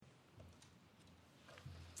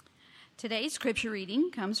Today's scripture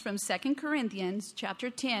reading comes from 2 Corinthians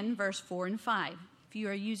chapter 10, verse 4 and 5. If you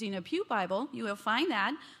are using a Pew Bible, you will find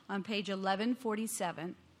that on page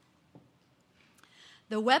 1147.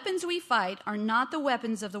 The weapons we fight are not the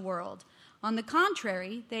weapons of the world. On the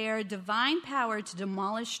contrary, they are a divine power to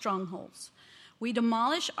demolish strongholds. We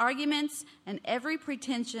demolish arguments and every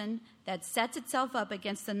pretension that sets itself up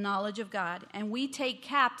against the knowledge of God, and we take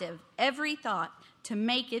captive every thought to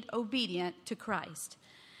make it obedient to Christ.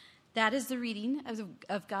 That is the reading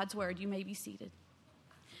of God's Word. You may be seated.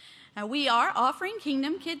 We are offering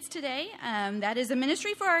Kingdom Kids today. That is a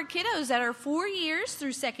ministry for our kiddos that are 4 years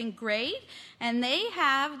through second grade, and they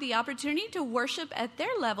have the opportunity to worship at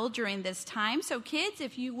their level during this time. So kids,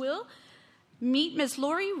 if you will, meet Miss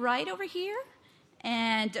Lori right over here.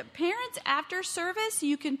 And parents, after service,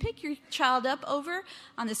 you can pick your child up over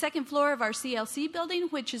on the second floor of our CLC building,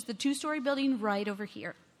 which is the 2-story building right over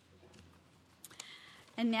here.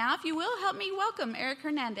 And now, if you will, help me welcome Eric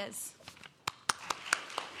Hernandez.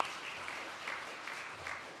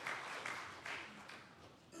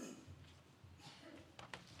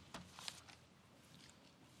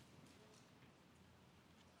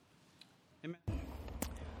 Amen.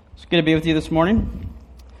 It's good to be with you this morning.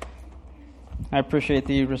 I appreciate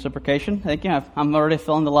the reciprocation. Thank you. I'm already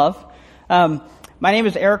feeling the love. My name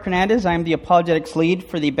is Eric Hernandez. I'm the apologetics lead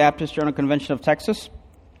for the Baptist General Convention of Texas.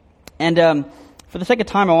 And for the sake of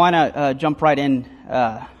time, I want to jump right in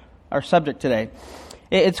our subject today.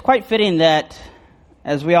 It's quite fitting that,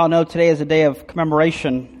 as we all know, today is a day of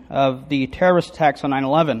commemoration of the terrorist attacks on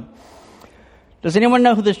 9/11. Does anyone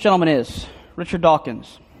know who this gentleman is? Richard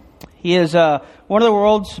Dawkins. He is one of the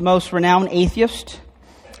world's most renowned atheists.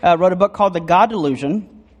 Wrote a book called The God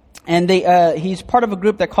Delusion, and he's part of a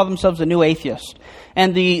group that call themselves the New Atheist.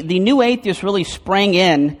 And the New Atheist really sprang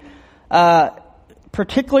in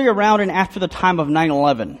particularly around and after the time of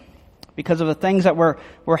 9/11, because of the things that were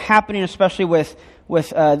happening, especially with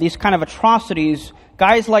these kind of atrocities.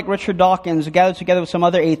 Guys like Richard Dawkins gathered together with some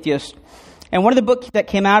other atheists, and one of the books that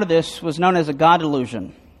came out of this was known as The God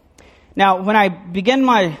Delusion. Now, when I begin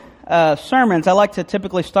my sermons, I like to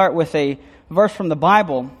typically start with a verse from the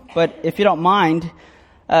Bible, but if you don't mind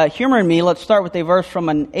humoring me, let's start with a verse from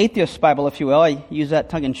an atheist Bible, if you will. I use that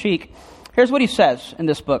tongue-in-cheek. Here's what he says in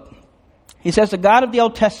this book. He says, "The God of the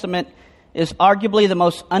Old Testament is arguably the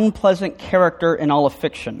most unpleasant character in all of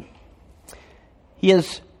fiction. He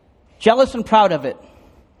is jealous and proud of it.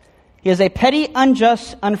 He is a petty,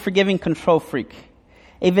 unjust, unforgiving control freak,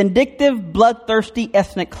 a vindictive, bloodthirsty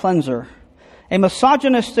ethnic cleanser, a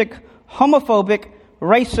misogynistic, homophobic,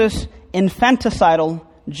 racist, infanticidal,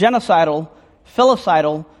 genocidal,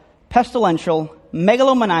 filicidal, pestilential,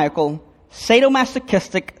 megalomaniacal,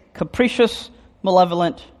 sadomasochistic, capricious,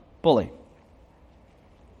 malevolent bully."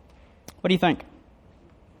 What do you think?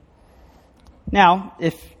 Now,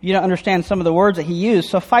 if you don't understand some of the words that he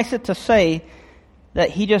used, suffice it to say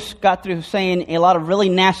that he just got through saying a lot of really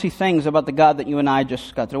nasty things about the God that you and I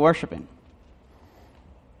just got through worshiping.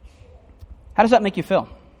 How does that make you feel?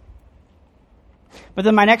 But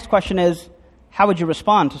then my next question is, how would you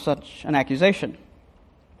respond to such an accusation?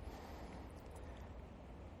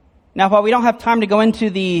 Now, while we don't have time to go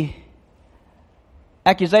into the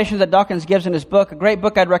accusations that Dawkins gives in his book, a great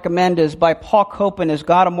book I'd recommend is by Paul Copan, Is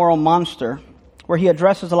God a Moral Monster?, where he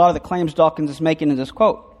addresses a lot of the claims Dawkins is making in this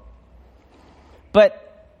quote.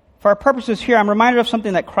 But for our purposes here, I'm reminded of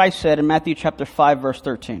something that Christ said in Matthew chapter 5, verse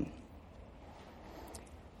 13.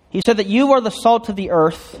 He said that you are the salt of the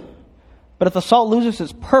earth, but if the salt loses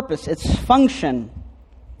its purpose, its function,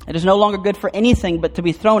 it is no longer good for anything but to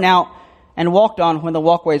be thrown out and walked on when the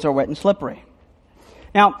walkways are wet and slippery.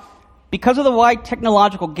 Now, because of the wide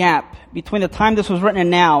technological gap between the time this was written and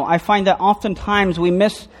now, I find that oftentimes we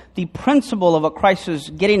miss the principle of what Christ is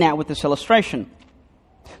getting at with this illustration.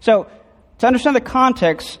 So, to understand the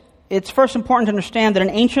context, it's first important to understand that in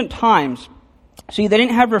ancient times, see, they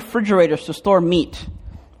didn't have refrigerators to store meat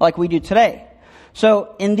like we do today.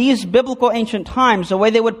 So, in these biblical ancient times, the way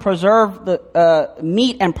they would preserve the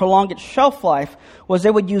meat and prolong its shelf life was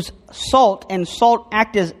they would use salt, and salt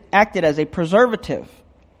acted as a preservative.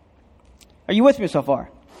 Are you with me so far?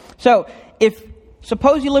 So,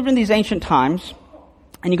 suppose you lived in these ancient times,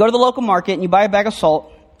 and you go to the local market, and you buy a bag of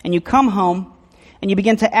salt, and you come home, and you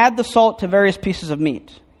begin to add the salt to various pieces of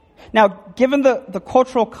meat. Now, given the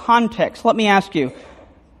cultural context, let me ask you,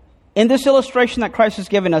 in this illustration that Christ has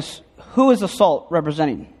given us, who is the salt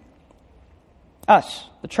representing? Us,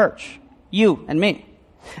 the church, you and me.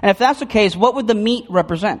 And if that's the case, what would the meat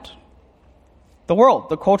represent? The world,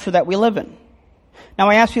 the culture that we live in. Now,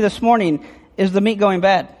 I ask you this morning, is the meat going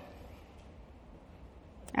bad?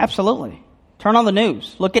 Absolutely. Turn on the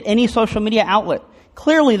news. Look at any social media outlet.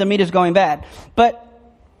 Clearly the meat is going bad. But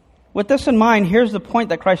with this in mind, here's the point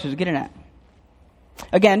that Christ is getting at.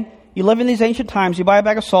 Again, you live in these ancient times, you buy a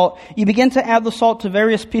bag of salt, you begin to add the salt to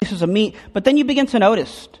various pieces of meat, but then you begin to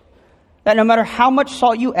notice that no matter how much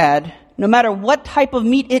salt you add, no matter what type of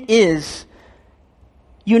meat it is,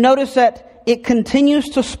 you notice that it continues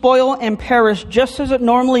to spoil and perish just as it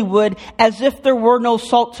normally would, as if there were no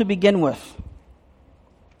salt to begin with.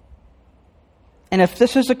 And if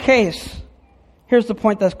this is the case, here's the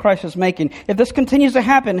point that Christ is making. If this continues to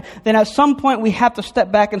happen, then at some point we have to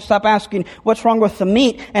step back and stop asking what's wrong with the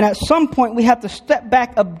meat. And at some point we have to step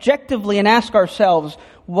back objectively and ask ourselves,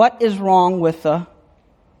 what is wrong with the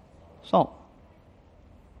salt?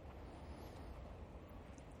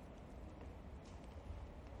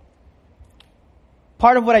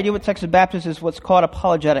 Part of what I do with Texas Baptist is what's called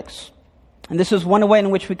apologetics. And this is one way in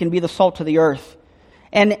which we can be the salt of the earth.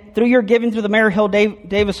 And through your giving through the Mayor Hill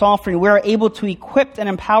Davis offering, we are able to equip and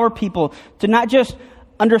empower people to not just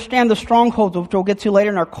understand the strongholds, which we'll get to later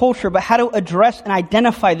in our culture, but how to address and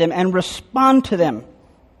identify them and respond to them.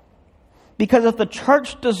 Because if the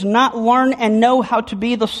church does not learn and know how to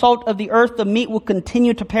be the salt of the earth, the meat will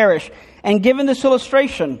continue to perish. And given this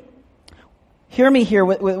illustration, hear me here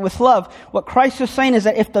with love. What Christ is saying is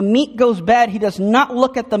that if the meat goes bad, he does not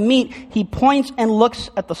look at the meat. He points and looks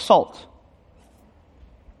at the salt.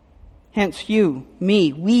 Hence, you,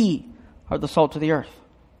 me, we are the salt of the earth.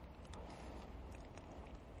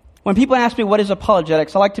 When people ask me what is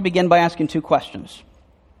apologetics, I like to begin by asking two questions.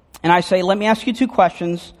 And I say, let me ask you two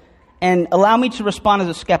questions and allow me to respond as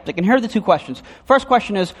a skeptic. And here are the two questions. First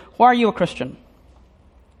question is, why are you a Christian?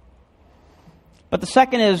 But the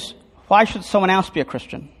second is, why should someone else be a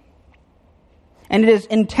Christian? And it is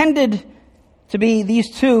intended to be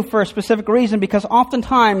these two for a specific reason, because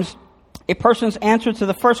oftentimes a person's answer to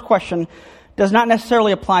the first question does not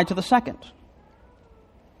necessarily apply to the second.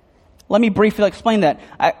 Let me briefly explain that.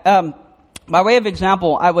 By way of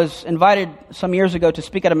example, I was invited some years ago to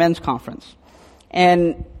speak at a men's conference.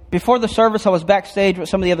 And before the service, I was backstage with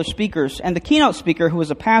some of the other speakers. And the keynote speaker, who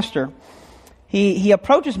was a pastor, he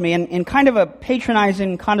approaches me in kind of a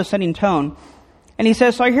patronizing, condescending tone. And he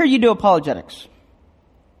says, so I hear you do apologetics.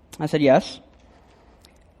 I said, yes.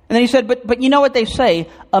 And then he said, but you know what they say,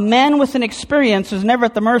 a man with an experience is never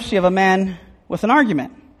at the mercy of a man with an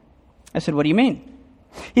argument. I said, what do you mean?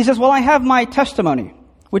 He says, well, I have my testimony,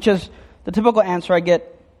 which is the typical answer I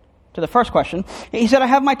get to the first question. He said, I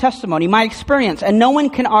have my testimony, my experience, and no one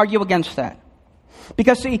can argue against that.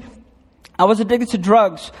 Because see, I was addicted to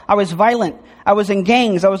drugs, I was violent, I was in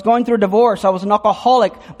gangs, I was going through a divorce, I was an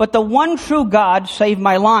alcoholic, but the one true God saved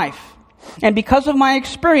my life. And because of my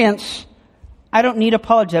experience, I don't need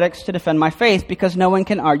apologetics to defend my faith, because no one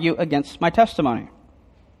can argue against my testimony.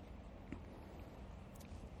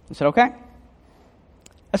 I said, okay.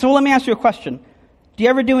 I said, well, let me ask you a question. Do you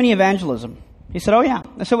ever do any evangelism? He said, oh, yeah.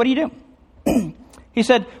 I said, what do you do? He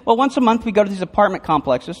said, well, once a month we go to these apartment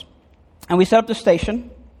complexes, and we set up the station,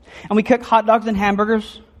 and we cook hot dogs and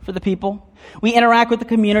hamburgers for the people. We interact with the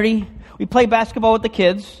community. We play basketball with the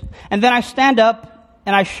kids. And then I stand up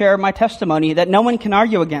and I share my testimony that no one can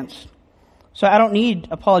argue against. So I don't need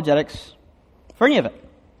apologetics for any of it.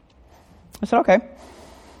 I said, okay.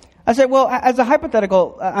 I said, well, as a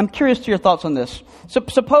hypothetical, I'm curious to your thoughts on this. So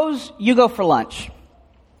suppose you go for lunch.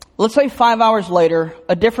 Let's say 5 hours later,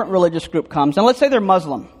 a different religious group comes, and let's say they're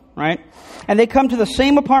Muslim, right? And they come to the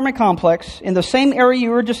same apartment complex in the same area you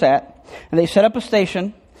were just at, and they set up a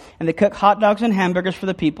station, and they cook hot dogs and hamburgers for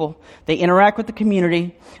the people. They interact with the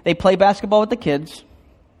community. They play basketball with the kids.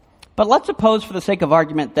 But let's suppose, for the sake of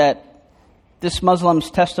argument, that this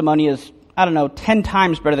Muslim's testimony is, 10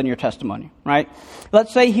 times better than your testimony, right?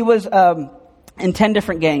 Let's say he was in 10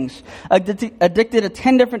 different gangs, addicted to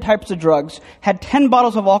 10 different types of drugs, had 10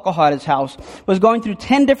 bottles of alcohol at his house, was going through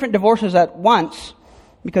 10 different divorces at once,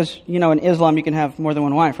 because, in Islam you can have more than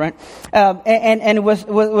one wife, right? And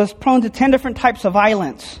was prone to 10 different types of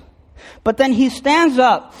violence. But then he stands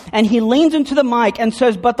up and he leans into the mic and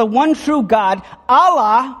says, but the one true God,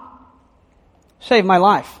 Allah, saved my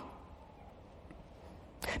life.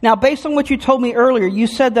 Now, based on what you told me earlier, you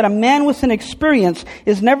said that a man with an experience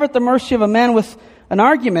is never at the mercy of a man with an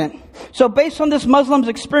argument. So based on this Muslim's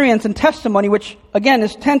experience and testimony, which, again,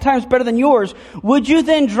 is 10 times better than yours, would you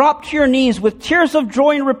then drop to your knees with tears of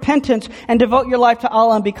joy and repentance and devote your life to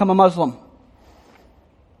Allah and become a Muslim?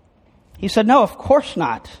 He said, no, of course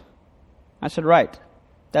not. I said, right.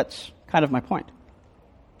 That's kind of my point.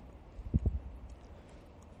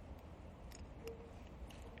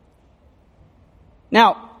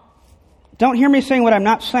 Now, don't hear me saying what I'm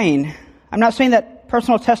not saying. I'm not saying that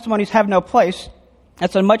personal testimonies have no place.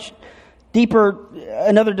 That's a much deeper,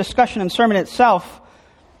 another discussion and sermon itself.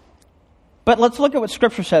 But let's look at what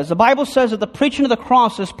Scripture says. The Bible says that the preaching of the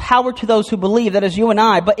cross is power to those who believe, that is you and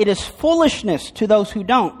I, but it is foolishness to those who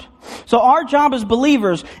don't. So our job as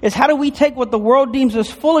believers is how do we take what the world deems as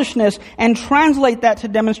foolishness and translate that to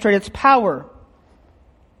demonstrate its power?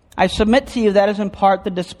 I submit to you that is in part the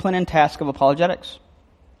discipline and task of apologetics.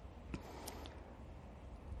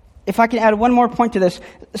 If I can add one more point to this.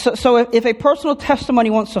 So if a personal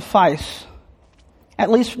testimony won't suffice,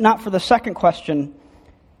 at least not for the second question,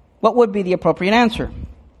 what would be the appropriate answer?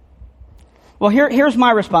 Well, here's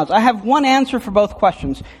my response. I have one answer for both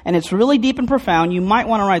questions, and it's really deep and profound. You might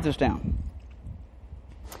want to write this down.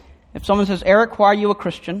 If someone says, Eric, why are you a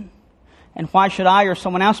Christian? And why should I or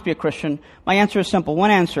someone else be a Christian? My answer is simple.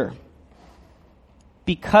 One answer.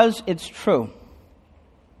 Because it's true.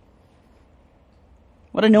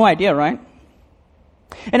 What a new idea, right?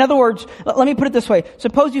 In other words, let me put it this way.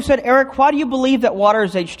 Suppose you said, Eric, why do you believe that water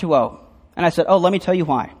is H2O? And I said, let me tell you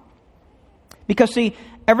why. Because see,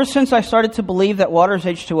 ever since I started to believe that water is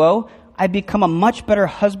H2O, I've become a much better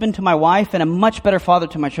husband to my wife and a much better father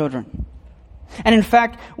to my children. And in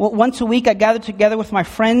fact, once a week I gather together with my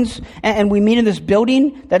friends and we meet in this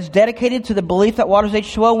building that's dedicated to the belief that water is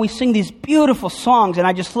H2O, and we sing these beautiful songs, and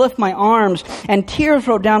I just lift my arms and tears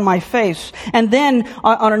roll down my face. And then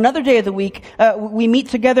on another day of the week, we meet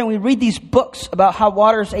together and we read these books about how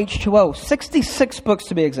water is H2O, 66 books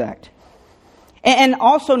to be exact. And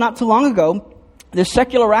also not too long ago, this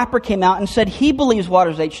secular rapper came out and said he believes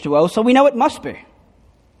water is H2O, so we know it must be.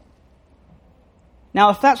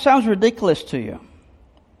 Now, if that sounds ridiculous to you,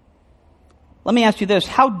 let me ask you this.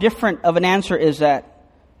 How different of an answer is that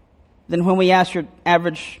than when we ask your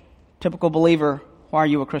average, typical believer, why are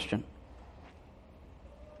you a Christian?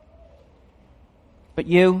 But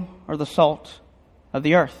you are the salt of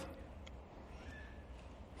the earth.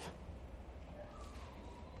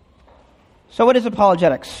 So what is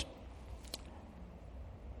apologetics?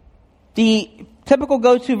 The typical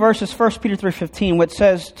go-to verse is 1 Peter 3:15, which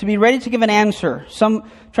says, to be ready to give an answer,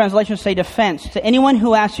 some translations say defense, to anyone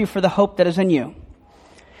who asks you for the hope that is in you.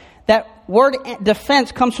 That word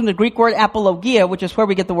defense comes from the Greek word apologia, which is where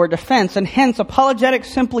we get the word defense, and hence apologetics,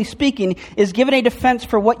 simply speaking, is giving a defense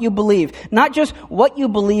for what you believe. Not just what you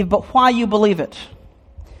believe, but why you believe it.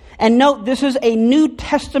 And note, this is a New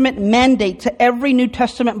Testament mandate to every New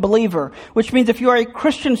Testament believer, which means if you are a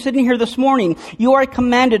Christian sitting here this morning, you are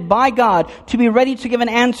commanded by God to be ready to give an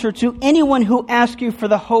answer to anyone who asks you for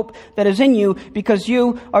the hope that is in you, because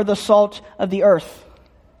you are the salt of the earth.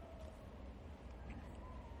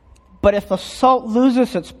 But if the salt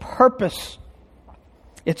loses its purpose,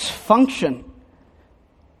 its function,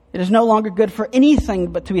 it is no longer good for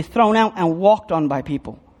anything but to be thrown out and walked on by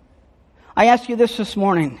people. I ask you this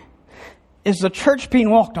morning. Is the church being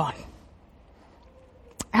walked on?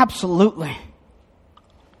 Absolutely.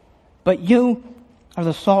 But you are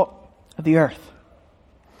the salt of the earth.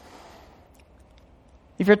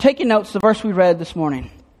 If you're taking notes, the verse we read this morning,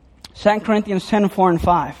 2 Corinthians 10, 4 and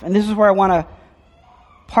 5. And this is where I want to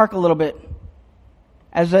park a little bit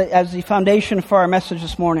as the foundation for our message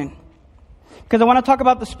this morning. Because I want to talk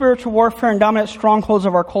about the spiritual warfare and dominant strongholds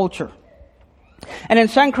of our culture. And in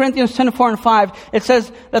 2 Corinthians 10, 4 and 5, it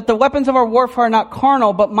says that the weapons of our warfare are not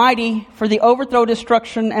carnal, but mighty for the overthrow,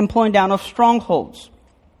 destruction, and pulling down of strongholds.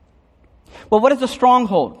 Well, what is a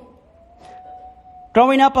stronghold?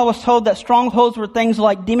 Growing up, I was told that strongholds were things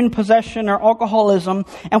like demon possession or alcoholism.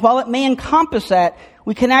 And while it may encompass that,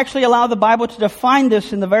 we can actually allow the Bible to define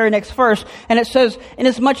this in the very next verse. And it says,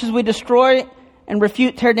 inasmuch as we destroy and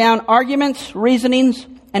refute, tear down arguments, reasonings,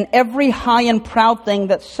 and every high and proud thing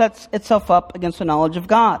that sets itself up against the knowledge of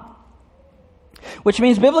God. Which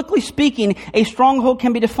means, biblically speaking, a stronghold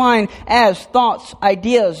can be defined as thoughts,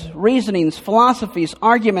 ideas, reasonings, philosophies,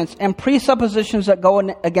 arguments, and presuppositions that go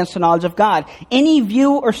against the knowledge of God. Any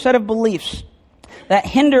view or set of beliefs that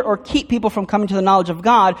hinder or keep people from coming to the knowledge of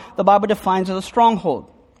God, the Bible defines as a stronghold.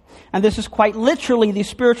 And this is quite literally the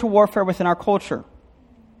spiritual warfare within our culture.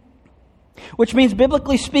 Which means,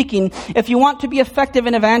 biblically speaking, if you want to be effective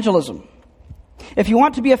in evangelism, if you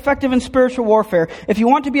want to be effective in spiritual warfare, if you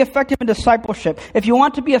want to be effective in discipleship, if you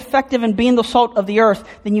want to be effective in being the salt of the earth,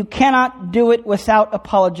 then you cannot do it without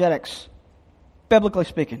apologetics, biblically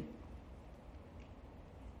speaking.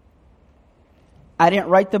 I didn't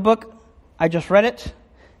write the book, I just read it,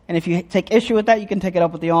 and if you take issue with that, you can take it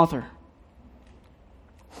up with the author.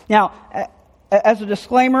 Now, as a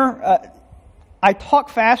disclaimer, I talk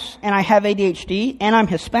fast and I have ADHD and I'm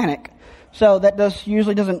Hispanic. So that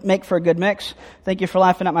usually doesn't make for a good mix. Thank you for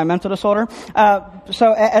laughing at my mental disorder.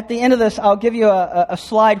 So at the end of this, I'll give you a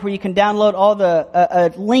slide where you can download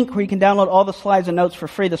a link where you can download all the slides and notes for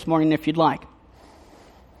free this morning if you'd like.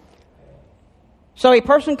 So a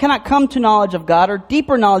person cannot come to knowledge of God or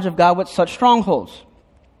deeper knowledge of God with such strongholds.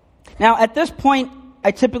 Now, at this point,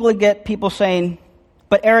 I typically get people saying,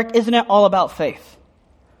 but Eric, isn't it all about faith?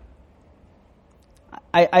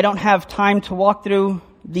 I don't have time to walk through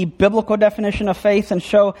the biblical definition of faith and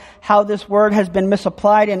show how this word has been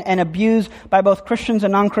misapplied and abused by both Christians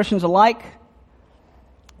and non-Christians alike.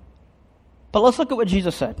 But let's look at what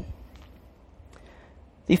Jesus said.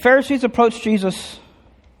 The Pharisees approached Jesus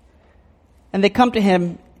and they come to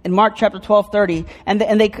him in Mark chapter 12:30, and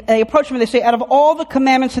they approach him and they say, out of all the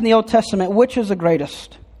commandments in the Old Testament, which is the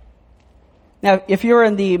greatest? Now, if you're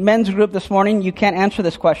in the men's group this morning, you can't answer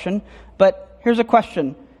this question, but here's a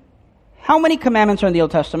question. How many commandments are in the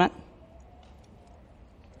Old Testament?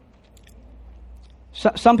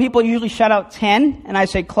 Some people usually shout out 10, and I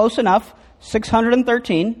say close enough,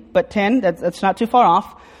 613, but 10, that's not too far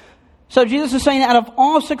off. So Jesus is saying out of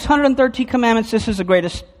all 613 commandments, this is the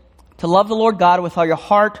greatest, to love the Lord God with all your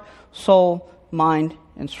heart, soul, mind,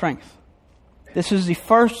 and strength. This is the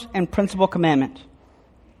first and principal commandment.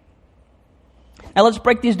 Now let's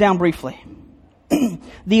break these down briefly.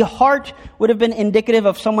 The heart would have been indicative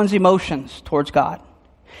of someone's emotions towards God.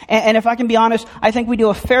 And if I can be honest, I think we do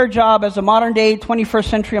a fair job as a modern day 21st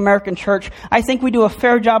century American church. I think we do a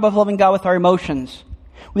fair job of loving God with our emotions.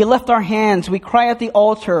 We lift our hands, we cry at the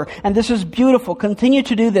altar, and this is beautiful. Continue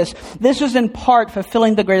to do this. This is in part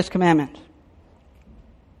fulfilling the greatest commandment.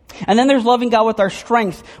 And then there's loving God with our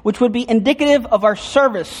strength, which would be indicative of our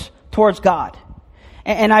service towards God.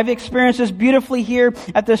 And I've experienced this beautifully here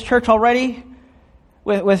at this church already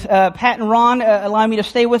with Pat and Ron allowing me to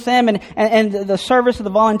stay with them and the service of the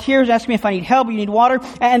volunteers asking me if I need help, you need water.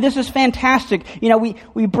 And this is fantastic. You know,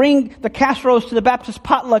 we bring the casseroles to the Baptist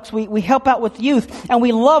potlucks. We help out with youth and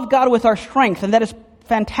we love God with our strength. And that is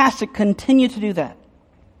fantastic. Continue to do that.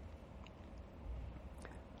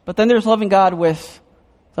 But then there's loving God with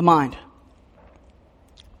the mind,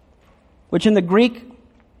 which in the Greek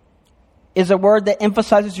is a word that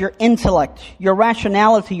emphasizes your intellect, your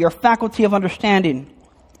rationality, your faculty of understanding.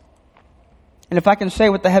 And if I can say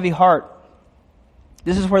with a heavy heart,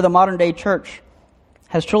 this is where the modern day church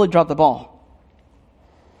has truly dropped the ball.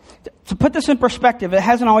 To put this in perspective, it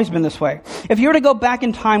hasn't always been this way. If you were to go back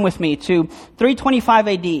in time with me to 325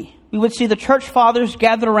 AD, we would see the church fathers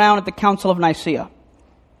gathered around at the Council of Nicaea.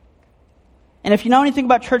 And if you know anything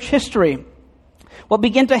about church history, what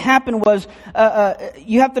began to happen was,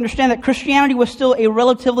 you have to understand that Christianity was still a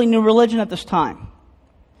relatively new religion at this time.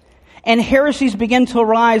 And heresies began to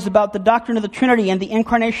arise about the doctrine of the Trinity and the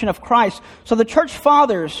incarnation of Christ. So the church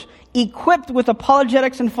fathers, equipped with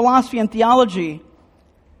apologetics and philosophy and theology,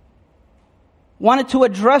 wanted to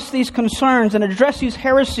address these concerns and address these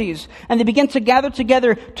heresies. And they began to gather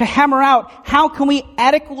together to hammer out how can we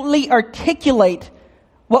adequately articulate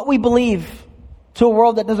what we believe to a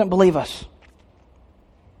world that doesn't believe us.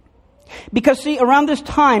 Because see, around this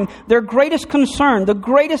time, their greatest concern, the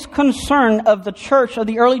greatest concern of the church, of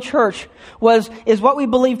the early church, is what we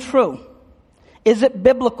believe true? Is it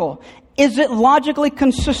biblical? Is it logically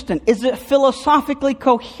consistent? Is it philosophically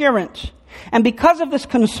coherent? And because of this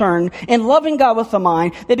concern, in loving God with the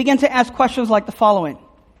mind, they begin to ask questions like the following.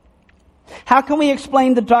 How can we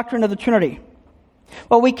explain the doctrine of the Trinity?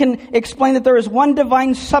 Well, we can explain that there is one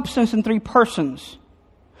divine substance in three persons.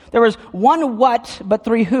 There is one what, but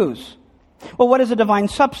three whos. Well, what is a divine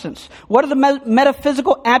substance? What are the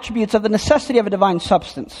metaphysical attributes of the necessity of a divine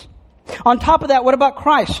substance? On top of that, what about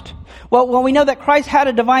Christ? Well, we know that Christ had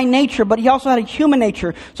a divine nature, but he also had a human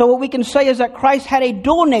nature. So what we can say is that Christ had a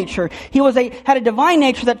dual nature. He had a divine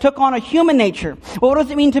nature that took on a human nature. Well, what does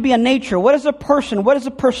it mean to be a nature? What is a person? What is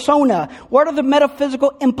a persona? What are the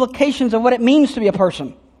metaphysical implications of what it means to be a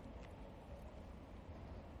person?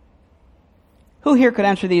 Who here could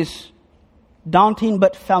answer these daunting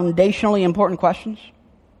but foundationally important questions?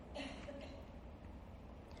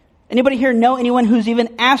 Anybody here know anyone who's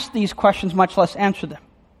even asked these questions, much less answered them?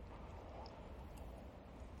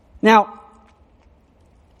 Now,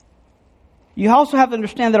 you also have to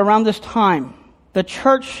understand that around this time, the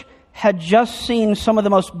church had just seen some of the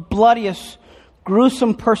most bloodiest,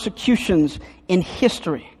 gruesome persecutions in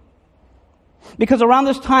history. Because around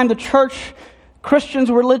this time, the church, Christians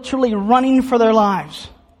were literally running for their lives,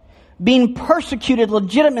 being persecuted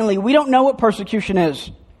legitimately. We don't know what persecution is.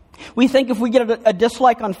 We think if we get a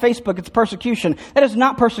dislike on Facebook, it's persecution. That is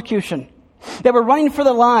not persecution. They were running for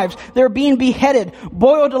their lives. They were being beheaded,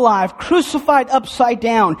 boiled alive, crucified upside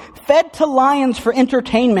down, fed to lions for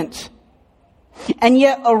entertainment. And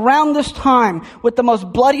yet around this time, with the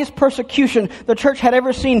most bloodiest persecution the church had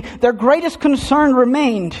ever seen, their greatest concern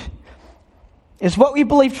remained. Is what we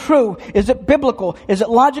believe true? Is it biblical? Is it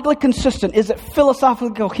logically consistent? Is it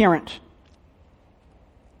philosophically coherent?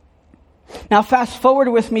 Now fast forward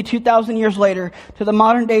with me 2,000 years later to the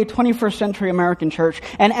modern day 21st century American church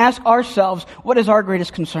and ask ourselves, what is our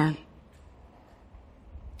greatest concern?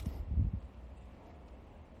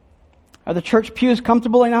 Are the church pews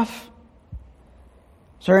comfortable enough?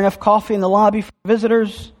 Is there enough coffee in the lobby for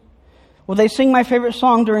visitors? Will they sing my favorite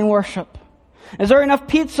song during worship? Is there enough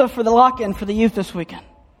pizza for the lock-in for the youth this weekend?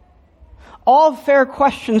 All fair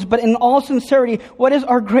questions, but in all sincerity, what is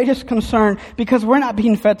our greatest concern? Because we're not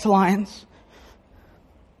being fed to lions.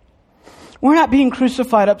 We're not being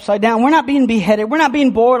crucified upside down. We're not being beheaded. We're not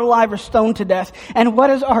being boiled alive or stoned to death. And what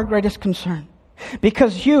is our greatest concern?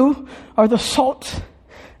 Because you are the salt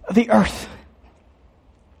of the earth.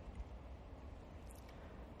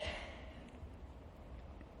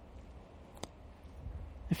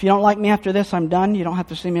 If you don't like me after this, I'm done. You don't have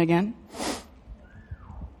to see me again.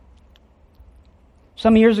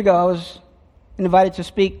 Some years ago, I was invited to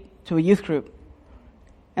speak to a youth group.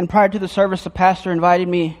 And prior to the service, the pastor invited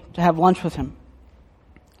me to have lunch with him.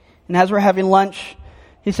 And as we're having lunch,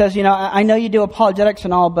 he says, I know you do apologetics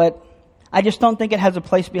and all, but I just don't think it has a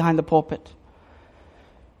place behind the pulpit.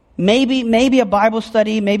 Maybe a Bible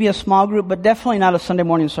study, maybe a small group, but definitely not a Sunday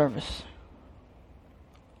morning service.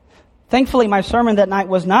 Thankfully, my sermon that night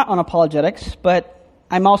was not on apologetics, but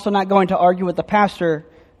I'm also not going to argue with the pastor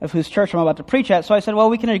of whose church I'm about to preach at. So I said, well,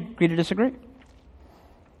 we can agree to disagree.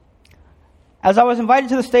 As I was invited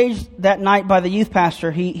to the stage that night by the youth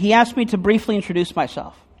pastor, he asked me to briefly introduce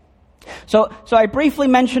myself. So I briefly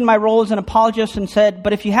mentioned my role as an apologist and said,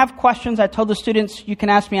 but if you have questions, I told the students, you can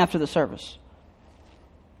ask me after the service.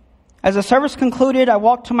 As the service concluded, I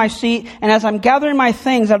walked to my seat, and as I'm gathering my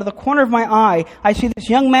things out of the corner of my eye, I see this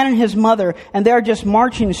young man and his mother, and they are just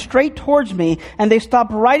marching straight towards me, and they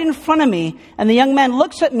stop right in front of me, and the young man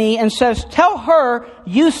looks at me and says, tell her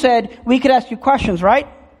you said we could ask you questions, right?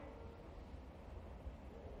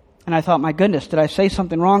 And I thought, my goodness, did I say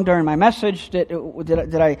something wrong during my message? Did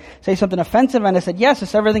I say something offensive? And I said, yes,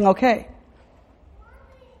 is everything okay?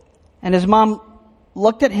 And his mom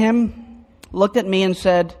looked at him, looked at me and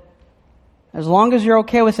said, as long as you're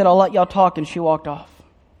okay with it, I'll let y'all talk. And she walked off.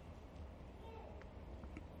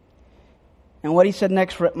 And what he said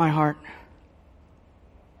next ripped my heart.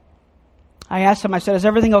 I asked him, I said, is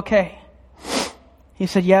everything okay? He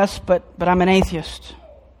said, yes, but I'm an atheist.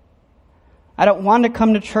 I don't want to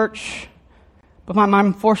come to church, but my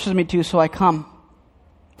mom forces me to, so I come.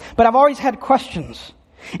 But I've always had questions.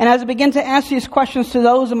 And as I began to ask these questions to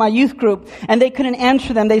those in my youth group, and they couldn't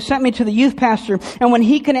answer them, they sent me to the youth pastor. And when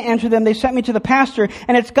he couldn't answer them, they sent me to the pastor.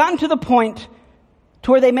 And it's gotten to the point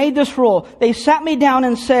to where they made this rule. They sat me down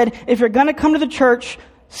and said, if you're going to come to the church,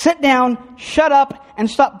 sit down, shut up, and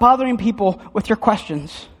stop bothering people with your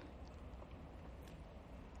questions.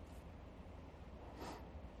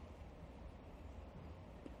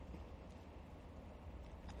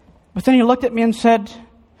 But then he looked at me and said,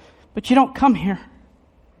 but you don't come here.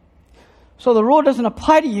 So the rule doesn't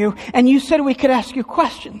apply to you, and you said we could ask you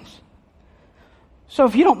questions. So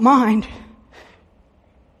if you don't mind,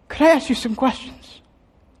 could I ask you some questions?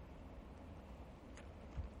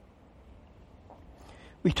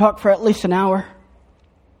 We talked for at least an hour.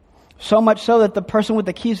 So much so that the person with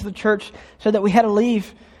the keys to the church said that we had to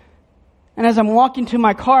leave. And as I'm walking to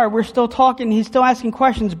my car, we're still talking. He's still asking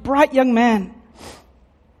questions. Bright young man.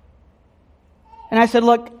 And I said,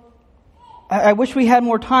 look, I wish we had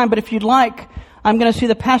more time, but if you'd like, I'm going to see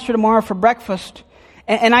the pastor tomorrow for breakfast.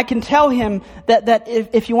 And I can tell him that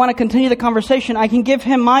if you want to continue the conversation, I can give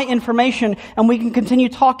him my information and we can continue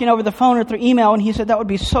talking over the phone or through email. And he said, that would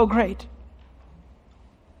be so great.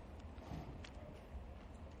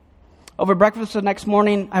 Over breakfast the next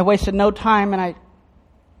morning, I wasted no time and I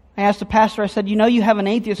asked the pastor, I said, you have an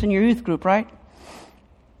atheist in your youth group, right?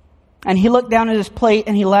 And he looked down at his plate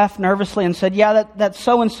and he laughed nervously and said, yeah, that's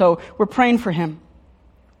so-and-so. We're praying for him.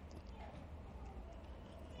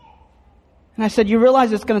 And I said, you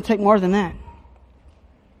realize it's going to take more than that.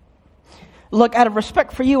 Look, out of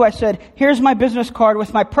respect for you, I said, here's my business card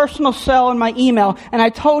with my personal cell and my email. And I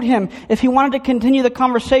told him if he wanted to continue the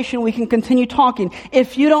conversation, we can continue talking.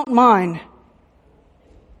 If you don't mind,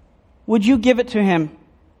 would you give it to him?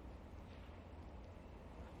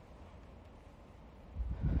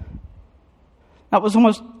 That was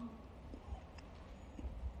almost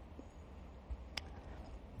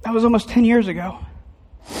That was almost 10 years ago.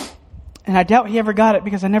 And I doubt he ever got it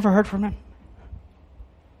because I never heard from him.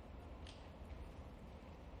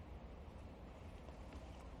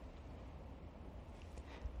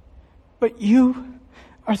 But you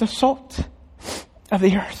are the salt of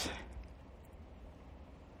the earth.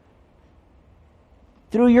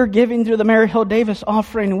 Through your giving, through the Mary Hill Davis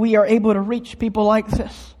offering, we are able to reach people like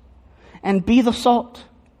this and be the salt.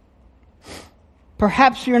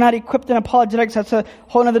 Perhaps you're not equipped in apologetics. That's a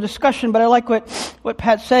whole other discussion. But I like what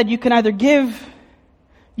Pat said. You can either give,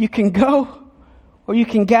 you can go, or you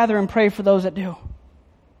can gather and pray for those that do.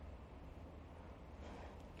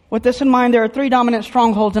 With this in mind, there are 3 dominant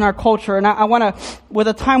strongholds in our culture. And I want to, with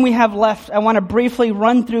the time we have left, I want to briefly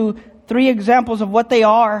run through 3 examples of what they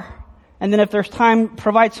are. And then if there's time,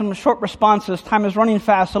 provide some short responses. Time is running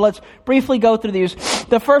fast, so let's briefly go through these.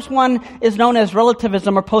 The first one is known as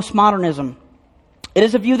relativism or postmodernism. It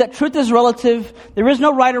is a view that truth is relative. There is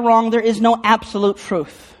no right or wrong. There is no absolute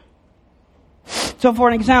truth. So for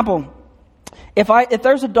an example, if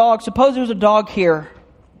there's a dog, suppose there's a dog here.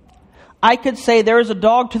 I could say there is a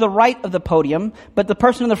dog to the right of the podium, but the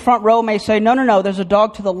person in the front row may say, no, there's a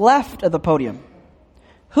dog to the left of the podium.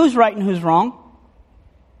 Who's right and who's wrong?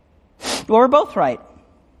 Well, we're both right.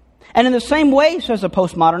 And in the same way, says a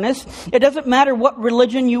postmodernist, it doesn't matter what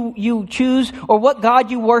religion you choose or what God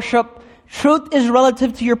you worship. Truth is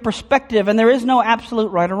relative to your perspective, and there is no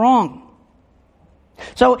absolute right or wrong.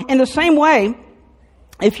 So in the same way,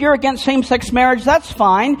 if you're against same-sex marriage, that's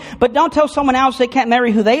fine, but don't tell someone else they can't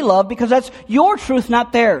marry who they love because that's your truth,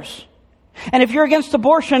 not theirs. And if you're against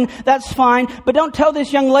abortion, that's fine, but don't tell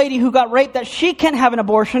this young lady who got raped that she can't have an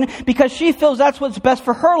abortion because she feels that's what's best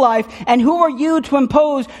for her life. And who are you to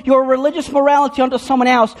impose your religious morality onto someone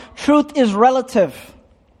else? Truth is relative.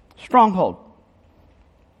 Stronghold.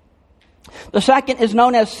 The second is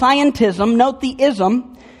known as scientism. Note the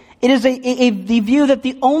ism. It is the view that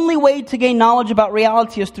the only way to gain knowledge about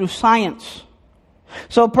reality is through science.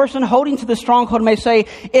 So a person holding to the stronghold may say,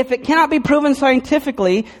 if it cannot be proven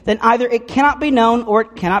scientifically, then either it cannot be known or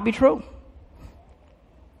it cannot be true.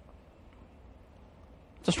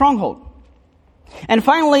 It's a stronghold. And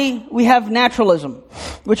finally, we have naturalism,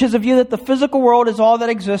 which is a view that the physical world is all that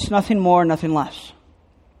exists, nothing more, nothing less.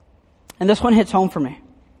 And this one hits home for me.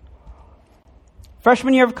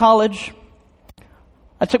 Freshman year of college,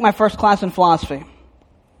 I took my first class in philosophy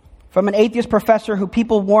from an atheist professor who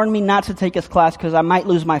people warned me not to take his class because I might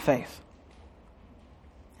lose my faith.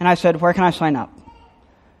 And I said, where can I sign up?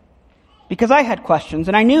 Because I had questions,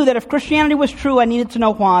 and I knew that if Christianity was true, I needed to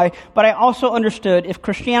know why, but I also understood if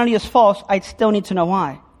Christianity is false, I'd still need to know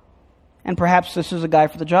why. And perhaps this is a guy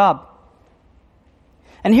for the job.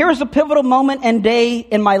 And here is a pivotal moment and day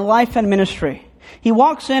in my life and ministry. He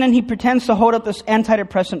walks in and he pretends to hold up this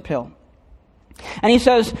antidepressant pill. And he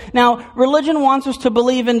says, now, religion wants us to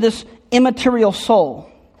believe in this immaterial soul.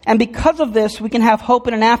 And because of this, we can have hope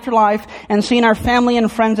in an afterlife and see in our family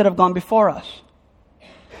and friends that have gone before us.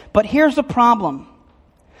 But here's the problem.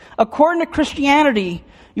 According to Christianity,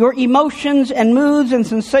 your emotions and moods and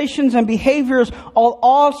sensations and behaviors are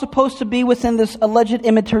all supposed to be within this alleged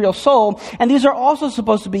immaterial soul. And these are also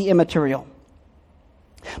supposed to be immaterial.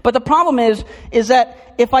 But the problem is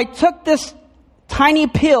that if I took this tiny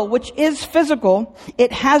pill, which is physical,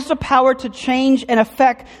 it has the power to change and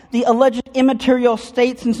affect the alleged immaterial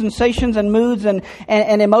states and sensations and moods and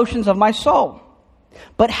emotions of my soul.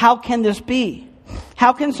 But how can this be?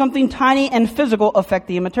 How can something tiny and physical affect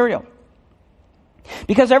the immaterial?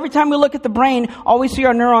 Because every time we look at the brain, all we see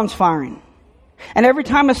are neurons firing. And every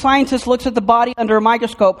time a scientist looks at the body under a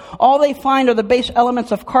microscope, all they find are the base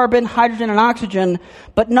elements of carbon, hydrogen, and oxygen.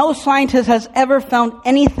 But no scientist has ever found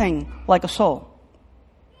anything like a soul.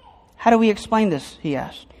 How do we explain this? He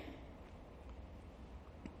asked.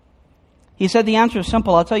 He said the answer is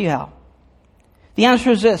simple. I'll tell you how. The answer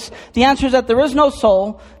is this. The answer is that there is no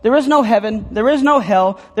soul, there is no heaven, there is no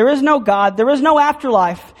hell, there is no God, there is no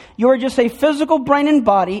afterlife. You are just a physical brain and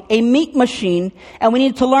body, a meat machine, and we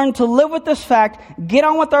need to learn to live with this fact, get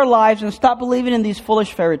on with our lives, and stop believing in these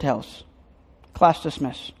foolish fairy tales. Class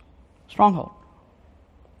dismissed. Stronghold.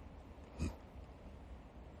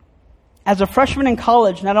 As a freshman in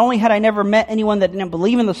college, not only had I never met anyone that didn't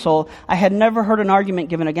believe in the soul, I had never heard an argument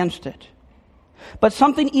given against it. But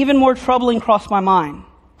something even more troubling crossed my mind.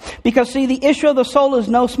 Because see, the issue of the soul is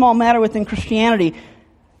no small matter within Christianity.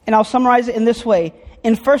 And I'll summarize it in this way.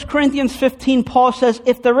 In 1 Corinthians 15, Paul says,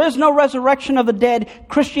 if there is no resurrection of the dead,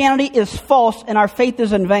 Christianity is false and our faith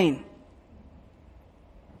is in vain.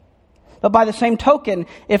 But by the same token,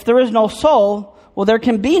 if there is no soul, well, there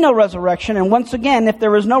can be no resurrection. And once again, if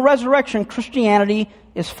there is no resurrection, Christianity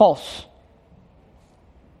is false.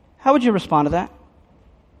 How would you respond to that?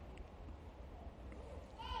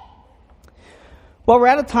 Well, we're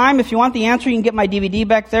out of time. If you want the answer, you can get my DVD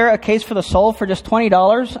back there, A Case for the Soul, for just $20.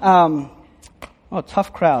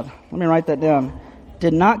 Tough crowd. Let me write that down.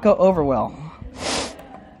 Did not go over well.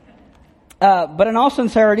 But in all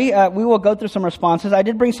sincerity, we will go through some responses. I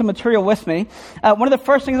did bring some material with me. One of the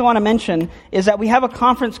first things I want to mention is that we have a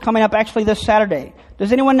conference coming up actually this Saturday.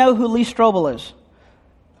 Does anyone know who Lee Strobel is?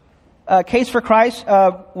 Case for Christ.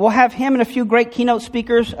 We'll have him and a few great keynote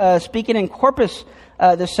speakers speaking in Corpus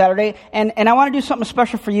this Saturday. And I want to do something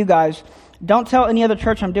special for you guys. Don't tell any other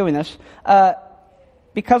church I'm doing this.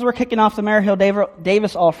 Because we're kicking off the Mary Hill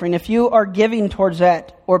Davis offering, if you are giving towards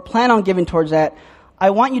that or plan on giving towards that, I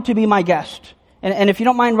want you to be my guest. And if you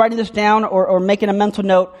don't mind writing this down or making a mental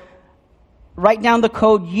note, write down the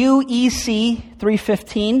code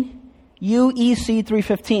UEC315.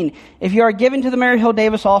 UEC315. If you are giving to the Mary Hill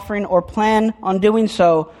Davis offering or plan on doing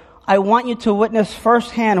so, I want you to witness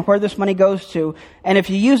firsthand where this money goes to. And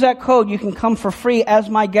if you use that code, you can come for free as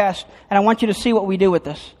my guest. And I want you to see what we do with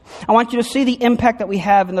this. I want you to see the impact that we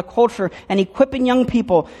have in the culture and equipping young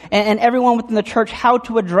people and everyone within the church how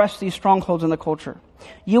to address these strongholds in the culture.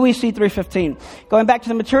 UEC 315. Going back to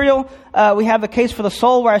the material, we have A Case for the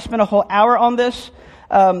Soul, where I spent a whole hour on this.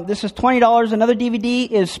 This is $20. Another DVD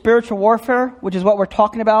is Spiritual Warfare, which is what we're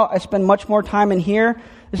talking about. I spend much more time in here.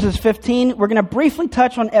 This is $15. We're going to briefly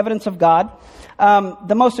touch on evidence of God.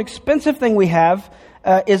 The most expensive thing we have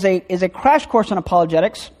is a crash course on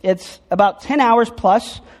apologetics. It's about 10 hours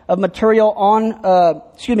plus of material on,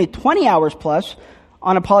 20 hours plus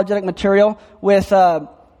on apologetic material with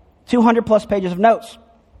 200 plus pages of notes.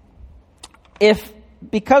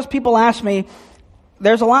 Because people ask me,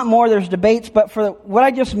 there's a lot more, there's debates, but for what I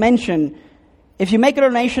just mentioned, if you make a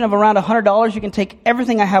donation of around $100, you can take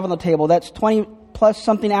everything I have on the table. That's 20 plus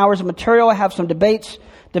something hours of material. I have some debates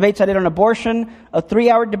I did on abortion, a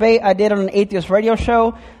 3-hour debate I did on an atheist radio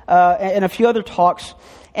show, and a few other talks.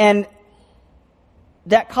 And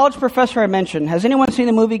that college professor I mentioned, has anyone seen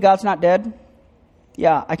the movie God's Not Dead?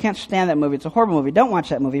 Yeah, I can't stand that movie. It's a horrible movie. Don't watch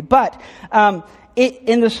that movie. But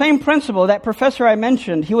in the same principle, that professor I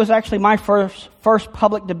mentioned, he was actually my first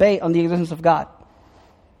public debate on the existence of God.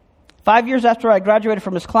 5 years after I graduated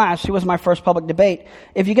from his class, he was my first public debate.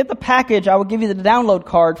 If you get the package, I will give you the download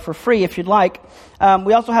card for free if you'd like.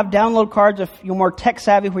 We also have download cards if you're more tech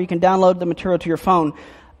savvy, where you can download the material to your phone.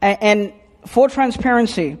 And full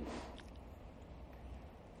transparency,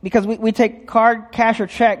 because we take card, cash, or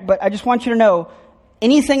check, but I just want you to know,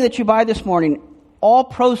 anything that you buy this morning, all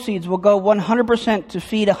proceeds will go 100% to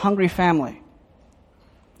feed a hungry family.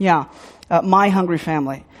 Yeah, my hungry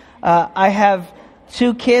family. I have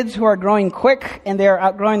 2 kids who are growing quick, and they are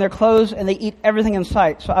outgrowing their clothes, and they eat everything in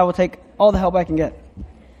sight. So I will take all the help I can get.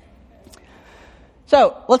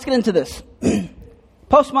 So let's get into this.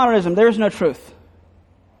 Postmodernism, there is no truth.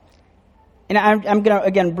 And I'm going to,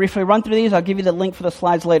 again, briefly run through these. I'll give you the link for the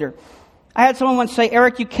slides later. I had someone once say,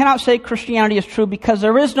 Eric, you cannot say Christianity is true because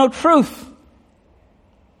there is no truth.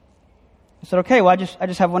 I said, okay, well, I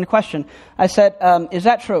just have one question. I said, is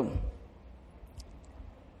that true?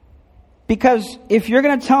 Because if you're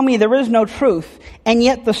going to tell me there is no truth, and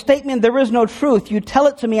yet the statement there is no truth, you tell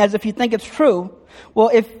it to me as if you think it's true. Well,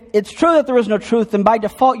 if it's true that there is no truth, then by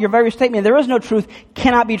default, your very statement there is no truth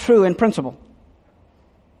cannot be true in principle.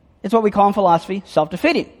 It's what we call in philosophy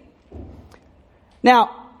self-defeating.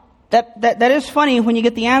 Now, that is funny when you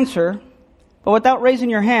get the answer, but without raising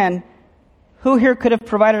your hand, who here could have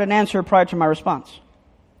provided an answer prior to my response?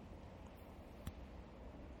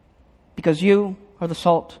 Because you are the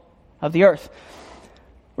salt of the earth.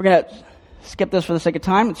 We're going to skip this for the sake of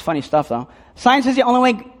time. It's funny stuff, though. Science is the only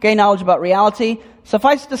way to gain knowledge about reality.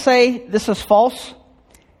 Suffice it to say, this is false.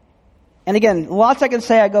 And again, lots I can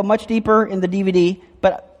say. I go much deeper in the DVD,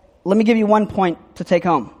 but let me give you one point to take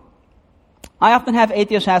home. I often have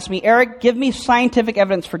atheists ask me, Eric, give me scientific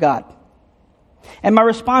evidence for God. And my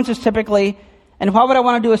response is typically, and why would I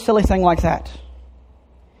want to do a silly thing like that?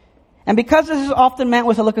 And because this is often met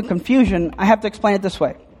with a look of confusion, I have to explain it this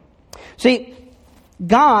way. See,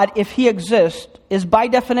 God, if he exists, is by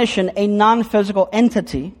definition a non-physical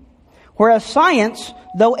entity, whereas science,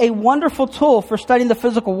 though a wonderful tool for studying the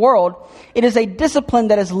physical world, it is a discipline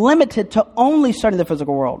that is limited to only studying the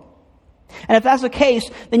physical world. And if that's the case,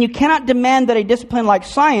 then you cannot demand that a discipline like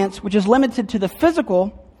science, which is limited to the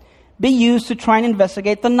physical, be used to try and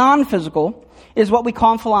investigate the non-physical. It is what we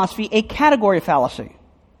call in philosophy a category fallacy.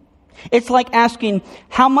 It's like asking,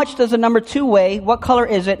 how much does the number 2 weigh, what color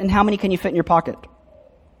is it, and how many can you fit in your pocket?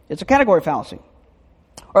 It's a category fallacy.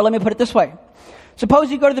 Or let me put it this way. Suppose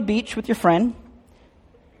you go to the beach with your friend,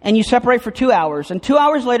 and you separate for 2 hours. And 2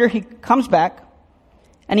 hours later, he comes back,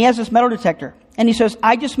 and he has this metal detector. And he says,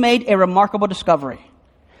 I just made a remarkable discovery.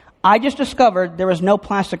 I just discovered there was no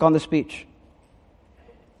plastic on this beach.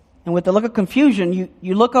 And with the look of confusion,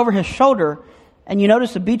 you look over his shoulder, and you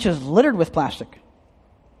notice the beach is littered with plastic.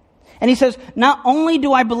 And he says, not only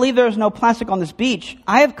do I believe there is no plastic on this beach,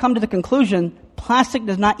 I have come to the conclusion plastic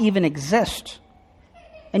does not even exist.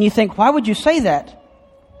 And you think, why would you say that?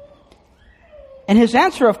 And his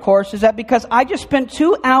answer, of course, is that because I just spent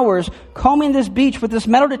 2 hours combing this beach with this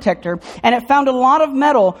metal detector, and it found a lot of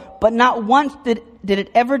metal, but not once did it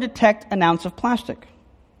ever detect an ounce of plastic.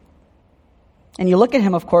 And you look at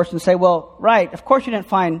him, of course, and say, well, right, of course you didn't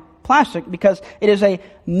find plastic, because it is a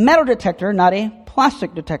metal detector, not a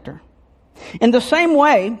plastic detector. In the same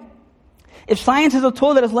way, if science is a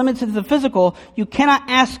tool that is limited to the physical, you cannot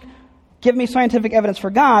ask, give me scientific evidence for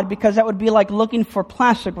God, because that would be like looking for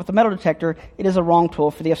plastic with a metal detector. It is a wrong tool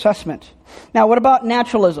for the assessment. Now, what about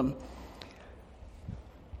naturalism?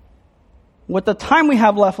 With the time we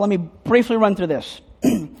have left, let me briefly run through this.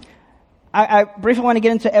 I briefly want to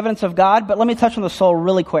get into evidence of God, but let me touch on the soul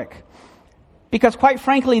really quick. Because quite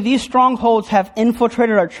frankly, these strongholds have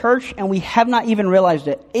infiltrated our church, and we have not even realized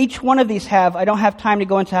it. Each one of these have. I don't have time to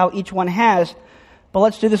go into how each one has, but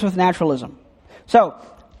let's do this with naturalism. So,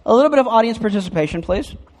 a little bit of audience participation,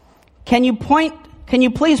 please. Can you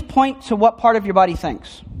please point to what part of your body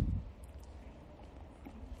thinks?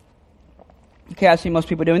 Okay, I see most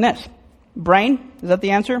people doing this. Brain, is that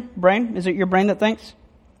the answer? Brain? Is it your brain that thinks?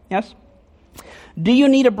 Yes? Do you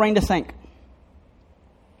need a brain to think?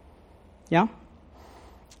 Yeah?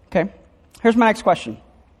 Okay. Here's my next question.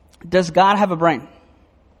 Does God have a brain?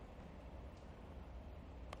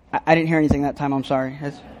 I didn't hear anything that time, I'm sorry.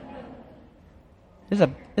 This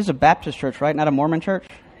is a Baptist church, right? Not a Mormon church?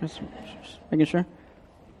 Just making sure.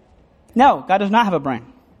 No, God does not have a brain.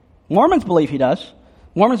 Mormons believe he does.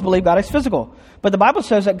 Mormons believe God is physical. But the Bible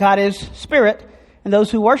says that God is spirit, and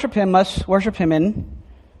those who worship him must worship him in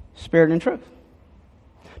spirit and truth.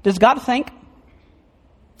 Does God think?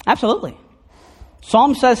 Absolutely.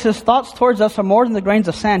 Psalm says his thoughts towards us are more than the grains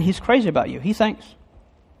of sand. He's crazy about you. He thinks.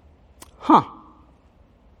 Huh.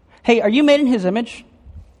 Hey, are you made in his image?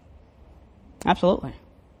 Absolutely.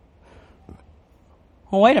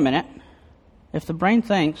 Well, wait a minute. If the brain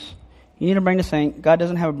thinks, you need a brain to think. God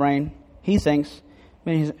doesn't have a brain. He thinks.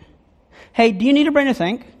 Hey, do you need a brain to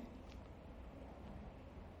think?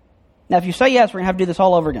 Now, if you say yes, we're going to have to do this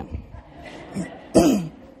all over again.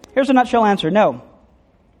 Here's a nutshell answer. No.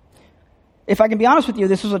 If I can be honest with you,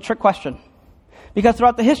 this is a trick question. Because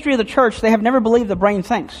throughout the history of the church, they have never believed the brain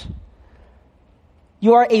thinks.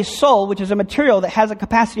 You are a soul, which is a material that has a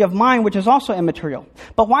capacity of mind, which is also immaterial.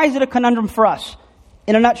 But why is it a conundrum for us?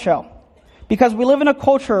 In a nutshell. Because we live in a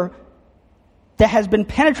culture that has been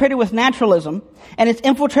penetrated with naturalism, and it's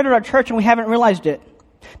infiltrated our church, and we haven't realized it.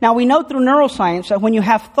 Now, we know through neuroscience that when you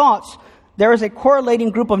have thoughts, there is a correlating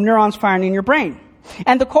group of neurons firing in your brain.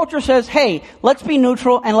 And the culture says, hey, let's be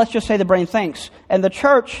neutral and let's just say the brain thinks. And the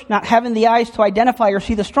church, not having the eyes to identify or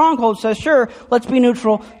see the stronghold, says, sure, let's be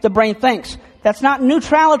neutral, the brain thinks. That's not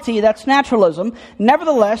neutrality, that's naturalism.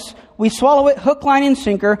 Nevertheless, we swallow it hook, line, and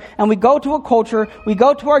sinker, and we go to a culture, we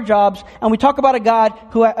go to our jobs, and we talk about a God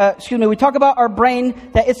who, we talk about our brain,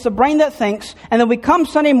 that it's the brain that thinks, and then we come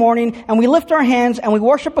Sunday morning, and we lift our hands, and we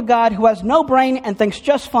worship a God who has no brain and thinks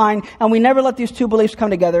just fine, and we never let these two beliefs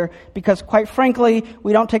come together, because quite frankly,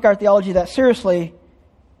 we don't take our theology that seriously,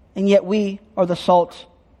 and yet we are the salt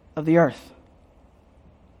of the earth.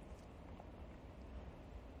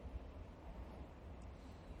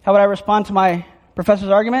 How would I respond to my professor's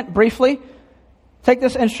argument? Briefly, take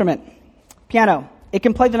this instrument, piano. It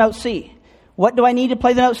can play the note C. What do I need to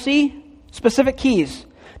play the note C? Specific keys.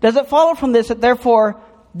 Does it follow from this that therefore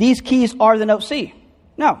these keys are the note C?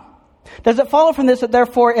 No. Does it follow from this that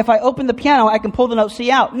therefore if I open the piano I can pull the note C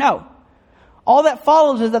out? No. All that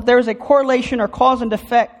follows is that there is a correlation or cause and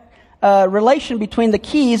effect relation between the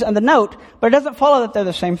keys and the note, but it doesn't follow that they're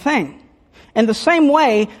the same thing. In the same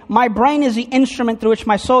way, my brain is the instrument through which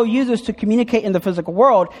my soul uses to communicate in the physical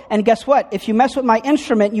world. And guess what? If you mess with my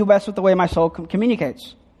instrument, you mess with the way my soul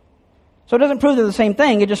communicates. So it doesn't prove they're the same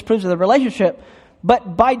thing. It just proves the relationship.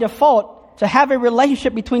 But by default, to have a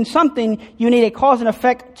relationship between something, you need a cause and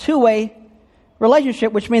effect two-way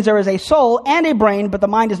relationship, which means there is a soul and a brain, but the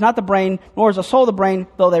mind is not the brain, nor is the soul the brain,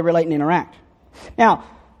 though they relate and interact. Now,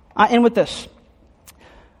 I end with this.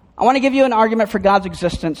 I want to give you an argument for God's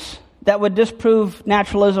existence that would disprove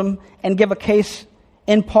naturalism and give a case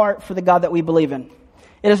in part for the God that we believe in.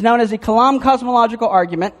 It is known as the Kalam cosmological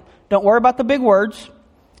argument. Don't worry about the big words.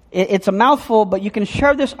 It's a mouthful, but you can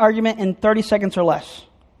share this argument in 30 seconds or less.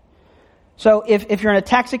 So if you're in a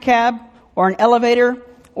taxi cab or an elevator,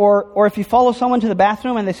 or if you follow someone to the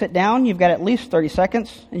bathroom and they sit down, you've got at least 30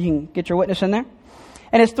 seconds, and you can get your witness in there.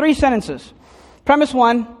 And it's 3 sentences. Premise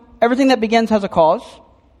 1, everything that begins has a cause.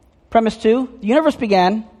 Premise 2, the universe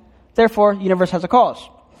began, therefore the universe has a cause.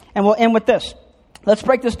 And we'll end with this. Let's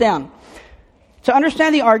break this down. To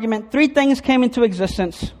understand the argument, 3 things came into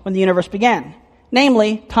existence when the universe began.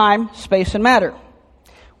 Namely, time, space, and matter.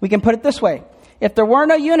 We can put it this way. If there were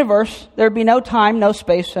no universe, there would be no time, no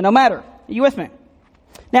space, and no matter. Are you with me?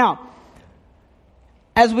 Now,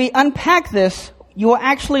 as we unpack this, you will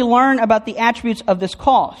actually learn about the attributes of this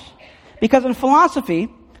cause. Because in philosophy,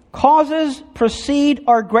 causes precede,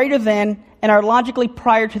 are greater than, and are logically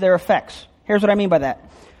prior to their effects. Here's what I mean by that.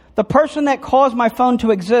 The person that caused my phone to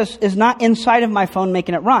exist is not inside of my phone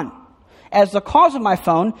making it run. As the cause of my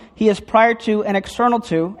phone, he is prior to and external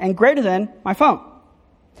to and greater than my phone.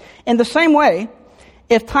 In the same way,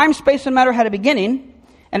 if time, space, and matter had a beginning,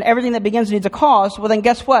 and everything that begins needs a cause, well then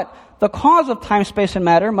guess what? The cause of time, space, and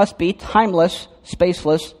matter must be timeless,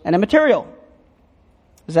 spaceless, and immaterial.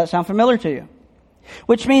 Does that sound familiar to you?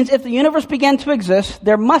 Which means if the universe began to exist,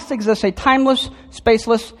 there must exist a timeless,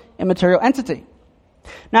 spaceless, immaterial entity.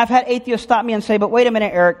 Now I've had atheists stop me and say, but wait a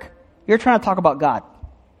minute, Eric, you're trying to talk about God.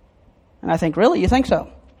 And I think, really? You think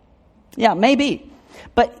so? Yeah, maybe.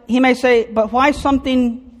 But he may say, but why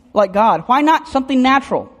something like God? Why not something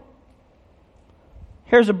natural?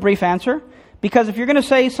 Here's a brief answer. Because if you're going to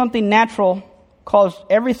say something natural caused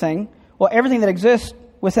everything, well, everything that exists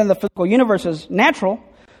within the physical universe is natural.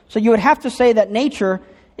 So you would have to say that nature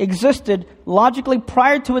existed logically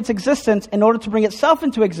prior to its existence in order to bring itself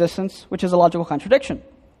into existence, which is a logical contradiction.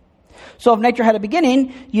 So if nature had a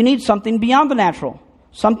beginning, you need something beyond the natural,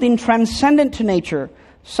 something transcendent to nature,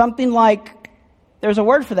 something like, there's a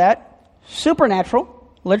word for that, supernatural,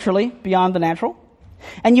 literally beyond the natural.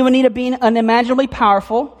 And you would need a being unimaginably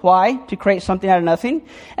powerful. Why? To create something out of nothing.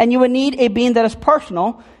 And you would need a being that is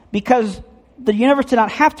personal, because the universe did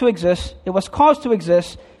not have to exist. It was caused to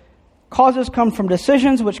exist. Causes come from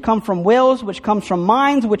decisions, which come from wills, which comes from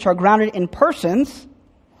minds, which are grounded in persons.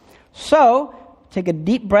 So, take a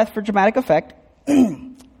deep breath for dramatic effect.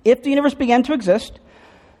 If the universe began to exist,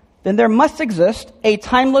 then there must exist a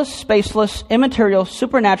timeless, spaceless, immaterial,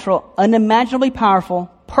 supernatural, unimaginably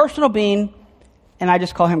powerful, personal being, and I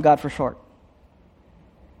just call him God for short.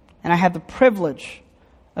 And I have the privilege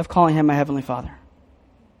of calling him my Heavenly Father.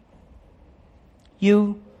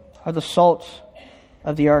 You are the salt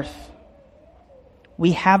of the earth.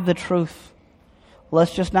 We have the truth.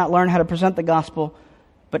 Let's just not learn how to present the gospel,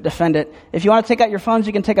 but defend it. If you want to take out your phones,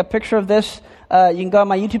 you can take a picture of this. You can go on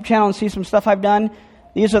my YouTube channel and see some stuff I've done.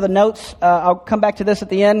 These are the notes. I'll come back to this at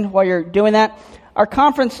the end while you're doing that. Our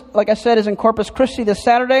conference, like I said, is in Corpus Christi this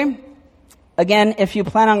Saturday. Again, if you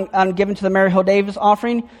plan on giving to the Mary Hill Davis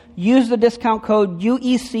offering, use the discount code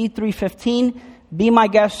UEC315. Be my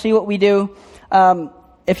guest, see what we do.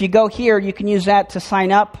 If you go here, you can use that to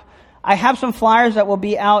sign up. I have some flyers that will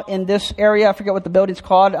be out in this area. I forget what the building's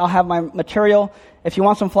called. I'll have my material. If you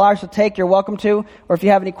want some flyers to take, you're welcome to. Or if you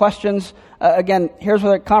have any questions, again, here's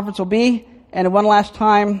where the conference will be. And one last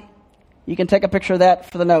time, you can take a picture of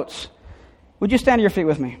that for the notes. Would you stand to your feet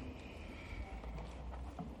with me?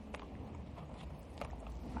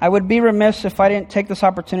 I would be remiss if I didn't take this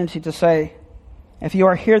opportunity to say, if you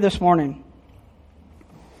are here this morning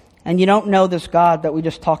and you don't know this God that we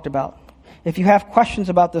just talked about, if you have questions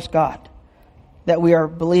about this God that we are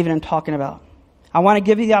believing and talking about, I want to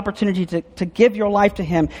give you the opportunity to give your life to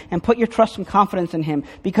him and put your trust and confidence in him,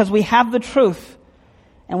 because we have the truth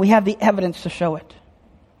and we have the evidence to show it.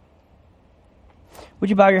 Would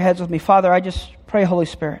you bow your heads with me? Father, I just pray, Holy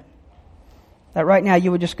Spirit, that right now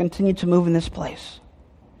you would just continue to move in this place.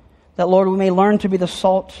 That, Lord, we may learn to be the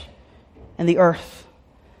salt in the earth.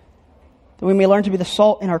 That we may learn to be the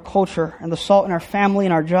salt in our culture and the salt in our family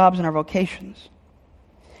and our jobs and our vocations.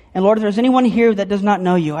 And Lord, if there's anyone here that does not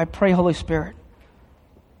know you, I pray, Holy Spirit,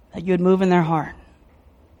 that you would move in their heart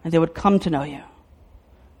and they would come to know you.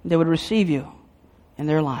 They would receive you in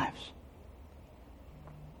their lives.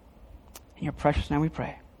 In your precious name we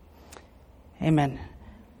pray. Amen.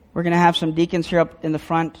 We're going to have some deacons here up in the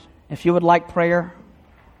front. If you would like prayer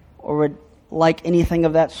or would like anything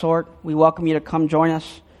of that sort, we welcome you to come join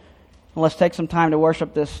us. And let's take some time to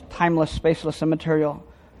worship this timeless, spaceless, immaterial,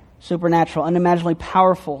 supernatural, unimaginably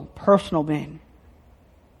powerful, personal being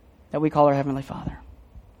that we call our Heavenly Father.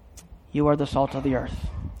 You are the salt of the earth.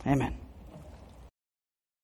 Amen.